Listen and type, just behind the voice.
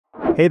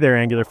Hey there,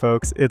 Angular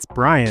folks. It's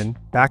Brian,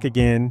 back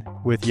again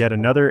with yet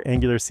another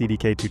Angular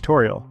CDK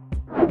tutorial.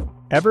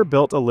 Ever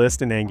built a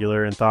list in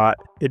Angular and thought,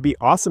 it'd be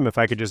awesome if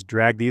I could just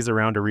drag these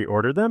around to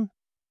reorder them?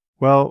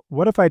 Well,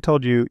 what if I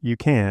told you you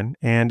can,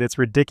 and it's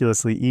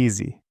ridiculously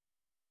easy?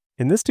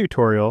 In this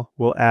tutorial,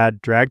 we'll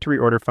add drag to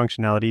reorder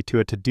functionality to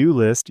a to-do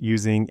list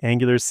using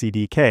Angular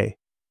CDK.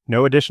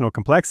 No additional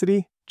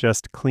complexity,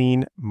 just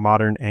clean,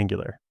 modern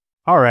Angular.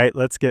 All right,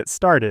 let's get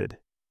started.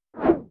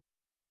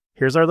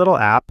 Here's our little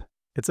app.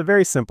 It's a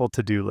very simple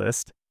to-do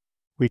list.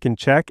 We can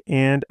check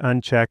and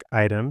uncheck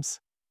items,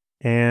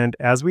 and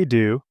as we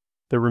do,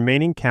 the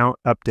remaining count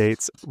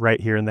updates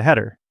right here in the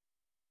header.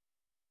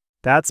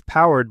 That's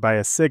powered by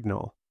a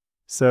signal,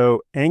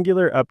 so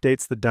Angular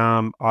updates the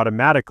DOM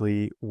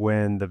automatically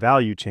when the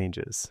value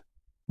changes.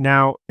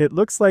 Now, it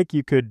looks like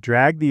you could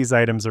drag these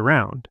items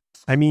around.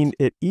 I mean,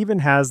 it even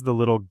has the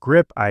little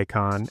grip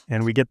icon,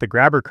 and we get the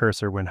grabber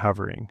cursor when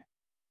hovering.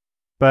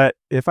 But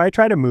if I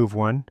try to move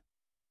one,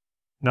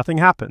 nothing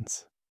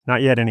happens.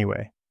 Not yet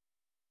anyway.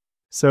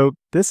 So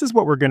this is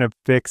what we're going to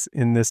fix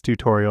in this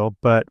tutorial,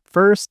 but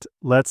first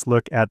let's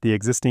look at the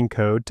existing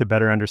code to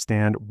better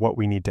understand what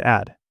we need to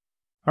add.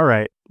 All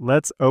right,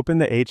 let's open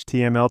the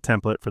HTML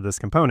template for this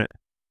component.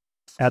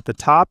 At the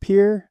top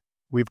here,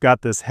 we've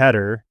got this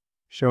header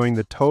showing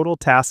the total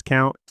task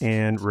count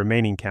and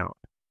remaining count.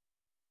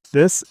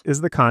 This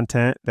is the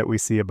content that we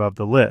see above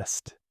the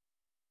list.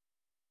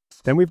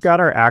 Then we've got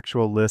our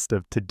actual list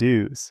of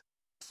to-dos.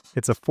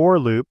 It's a for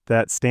loop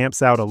that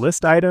stamps out a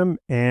list item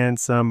and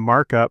some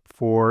markup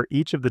for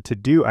each of the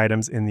to-do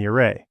items in the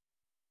array.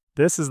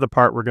 This is the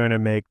part we're going to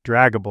make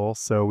draggable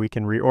so we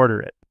can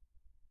reorder it.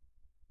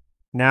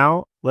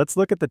 Now, let's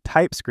look at the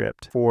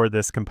TypeScript for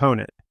this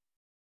component.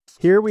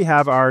 Here we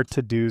have our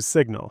to-do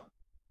signal.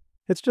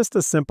 It's just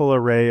a simple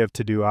array of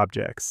to-do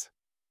objects.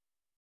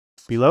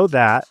 Below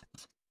that,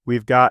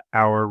 we've got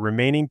our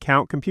remaining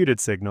count computed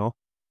signal,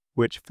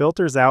 which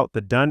filters out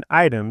the done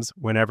items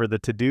whenever the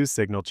to-do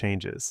signal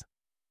changes.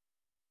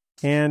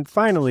 And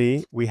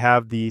finally, we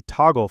have the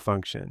toggle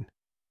function,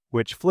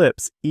 which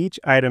flips each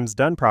item's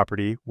done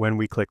property when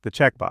we click the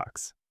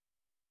checkbox.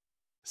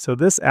 So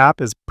this app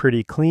is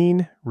pretty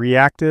clean,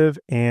 reactive,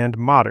 and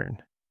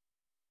modern.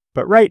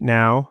 But right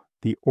now,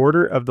 the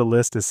order of the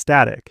list is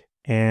static,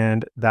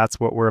 and that's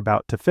what we're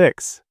about to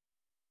fix.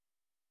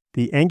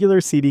 The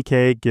Angular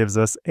CDK gives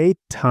us a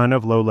ton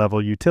of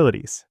low-level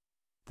utilities.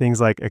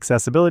 Things like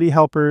accessibility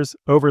helpers,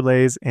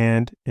 overlays,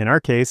 and, in our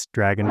case,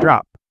 drag and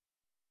drop.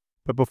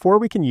 But before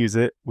we can use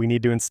it, we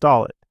need to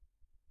install it.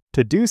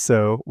 To do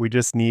so, we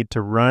just need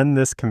to run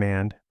this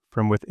command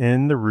from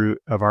within the root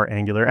of our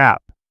Angular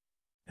app.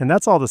 And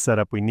that's all the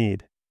setup we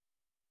need.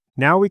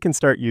 Now we can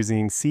start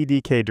using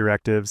CDK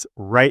directives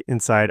right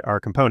inside our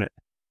component.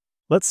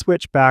 Let's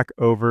switch back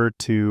over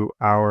to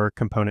our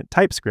component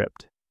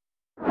TypeScript.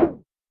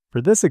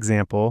 For this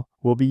example,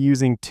 we'll be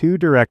using two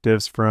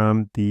directives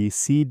from the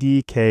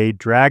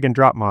CdkDrag and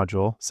drop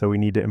module, so we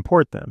need to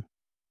import them.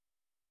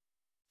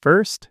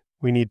 First,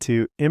 we need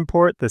to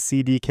import the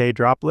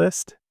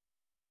CdkDropList.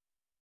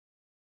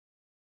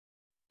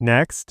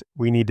 Next,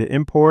 we need to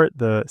import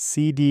the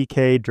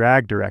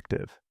CdkDrag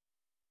directive.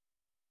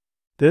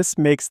 This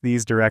makes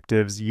these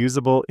directives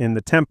usable in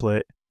the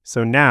template,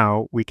 so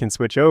now we can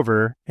switch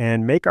over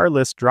and make our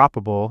list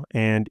droppable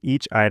and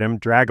each item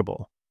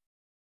draggable.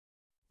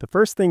 The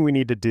first thing we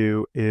need to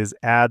do is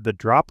add the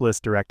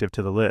DropList directive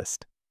to the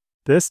list.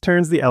 This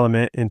turns the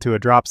element into a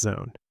drop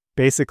zone,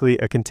 basically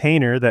a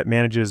container that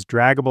manages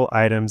draggable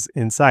items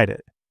inside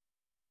it.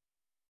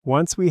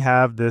 Once we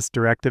have this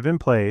directive in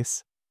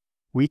place,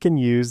 we can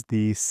use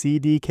the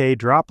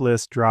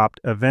CdkDropList dropped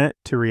event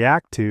to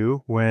react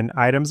to when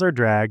items are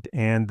dragged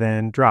and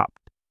then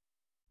dropped.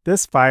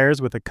 This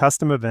fires with a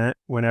custom event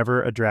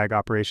whenever a drag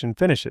operation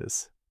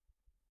finishes.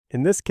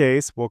 In this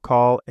case, we'll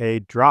call a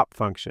drop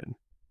function,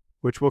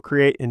 which we'll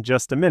create in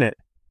just a minute,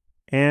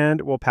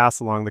 and we'll pass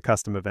along the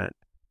custom event.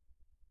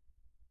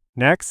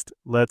 Next,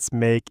 let's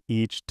make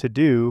each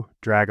to-do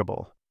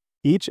draggable.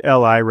 Each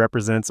li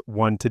represents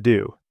one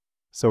to-do,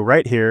 so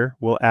right here,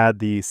 we'll add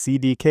the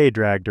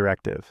CdkDrag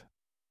directive.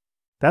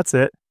 That's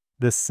it.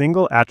 This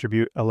single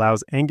attribute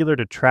allows Angular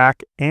to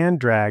track and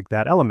drag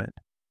that element.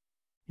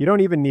 You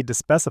don't even need to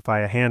specify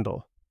a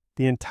handle.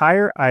 The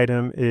entire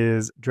item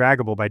is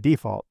draggable by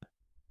default.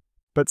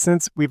 But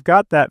since we've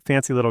got that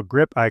fancy little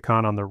grip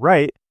icon on the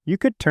right, you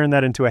could turn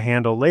that into a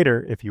handle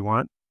later if you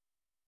want.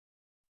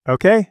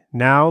 Okay,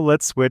 now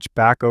let's switch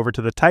back over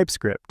to the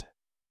TypeScript.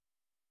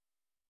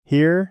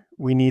 Here,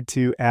 we need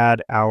to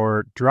add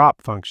our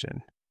drop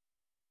function.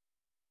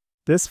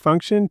 This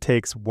function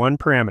takes one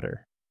parameter,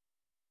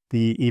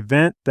 the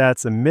event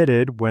that's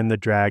emitted when the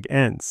drag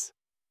ends.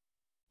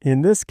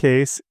 In this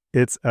case,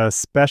 it's a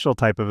special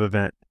type of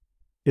event.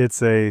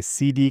 It's a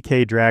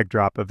CdkDrag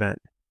drop event.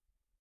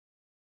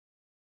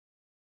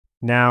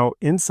 Now,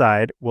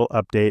 inside, we'll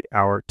update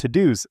our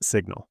to-dos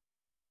signal.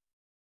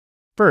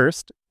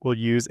 First, we'll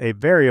use a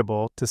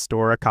variable to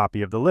store a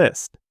copy of the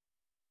list.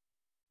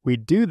 We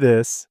do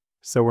this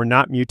so we're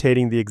not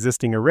mutating the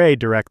existing array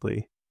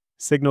directly,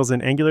 signals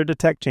in Angular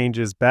detect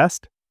changes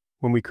best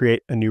when we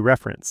create a new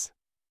reference.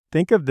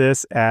 Think of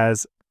this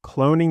as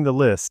cloning the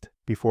list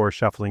before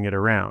shuffling it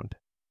around.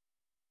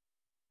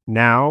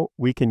 Now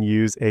we can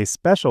use a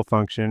special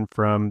function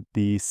from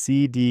the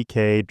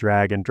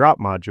CdkDrag and drop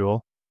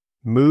module,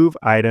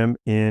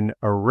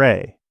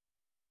 moveItemInArray.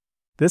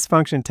 This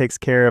function takes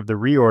care of the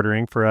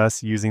reordering for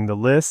us using the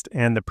list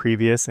and the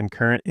previous and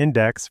current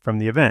index from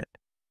the event.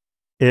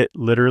 It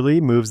literally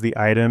moves the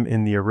item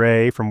in the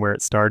array from where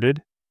it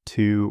started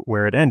to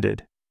where it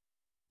ended.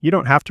 You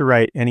don't have to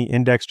write any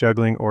index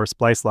juggling or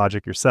splice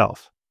logic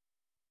yourself.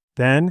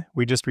 Then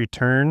we just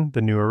return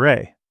the new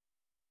array.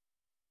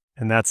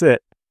 And that's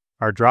it.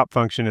 Our drop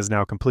function is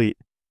now complete.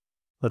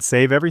 Let's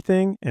save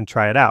everything and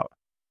try it out.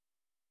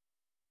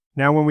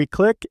 Now when we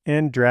click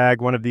and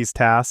drag one of these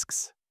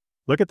tasks,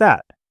 look at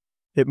that.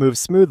 It moves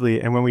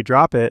smoothly, and when we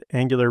drop it,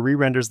 Angular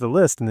re-renders the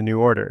list in the new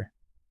order.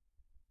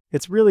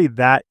 It's really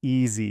that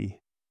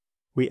easy.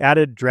 We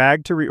added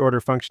drag to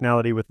reorder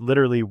functionality with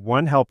literally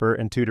one helper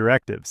and 2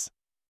 directives.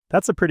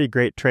 That's a pretty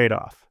great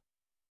trade-off.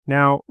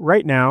 Now,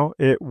 right now,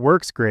 it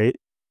works great,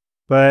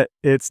 but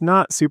it's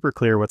not super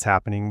clear what's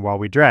happening while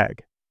we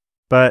drag.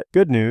 But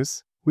good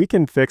news, we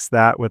can fix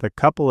that with a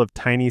couple of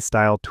tiny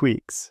style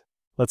tweaks.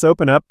 Let's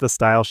open up the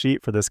style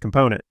sheet for this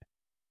component.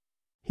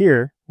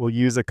 Here, we'll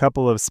use a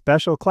couple of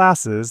special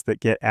classes that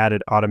get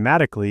added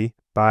automatically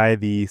by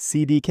the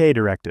CDK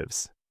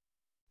directives.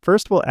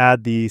 First, we'll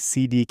add the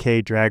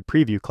CdkDrag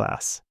preview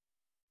class.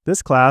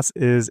 This class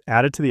is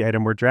added to the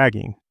item we're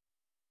dragging.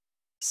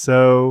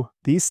 So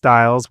these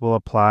styles will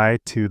apply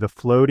to the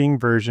floating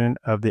version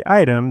of the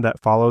item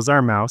that follows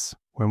our mouse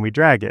when we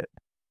drag it.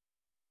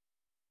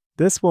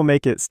 This will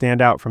make it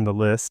stand out from the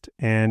list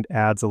and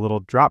adds a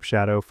little drop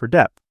shadow for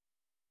depth.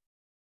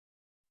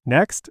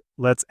 Next,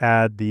 let's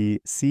add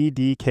the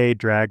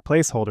CdkDrag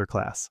Placeholder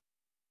class.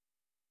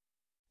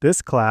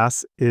 This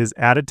class is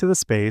added to the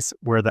space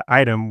where the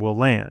item will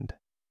land.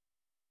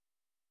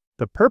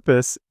 The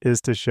purpose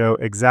is to show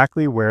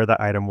exactly where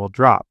the item will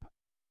drop.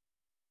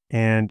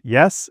 And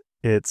yes,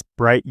 it's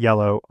bright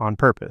yellow on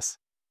purpose.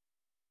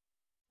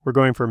 We're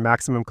going for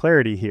maximum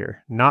clarity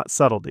here, not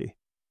subtlety.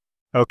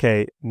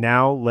 Okay,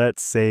 now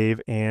let's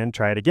save and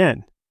try it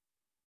again.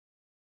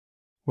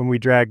 When we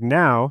drag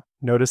now,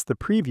 notice the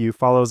preview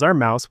follows our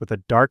mouse with a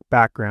dark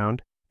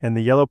background, and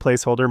the yellow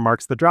placeholder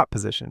marks the drop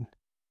position.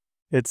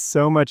 It's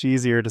so much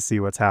easier to see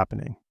what's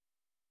happening.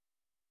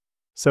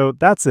 So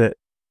that's it.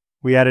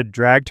 We added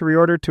drag to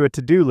reorder to a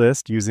to-do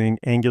list using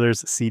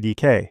Angular's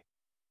CDK.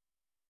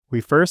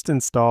 We first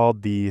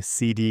installed the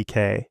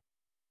CDK.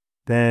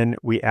 Then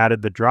we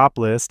added the drop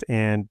list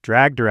and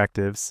drag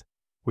directives.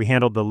 We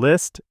handled the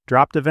list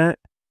dropped event.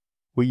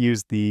 We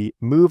used the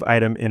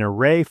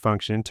moveItemInArray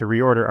function to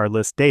reorder our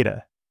list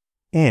data.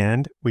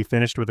 And we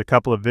finished with a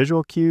couple of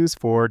visual cues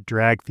for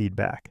drag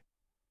feedback.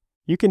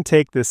 You can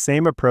take this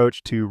same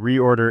approach to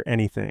reorder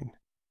anything: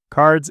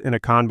 cards in a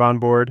Kanban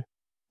board,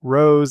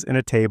 rows in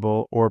a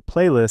table, or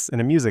playlists in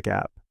a music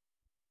app.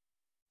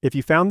 If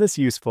you found this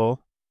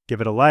useful,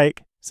 give it a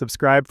like,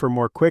 subscribe for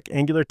more quick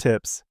Angular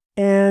tips,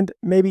 and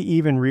maybe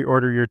even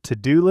reorder your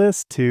to-do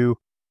list to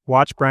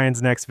watch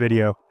Brian's next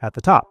video at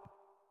the top.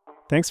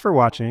 Thanks for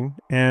watching,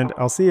 and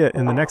I'll see you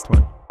in the next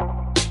one.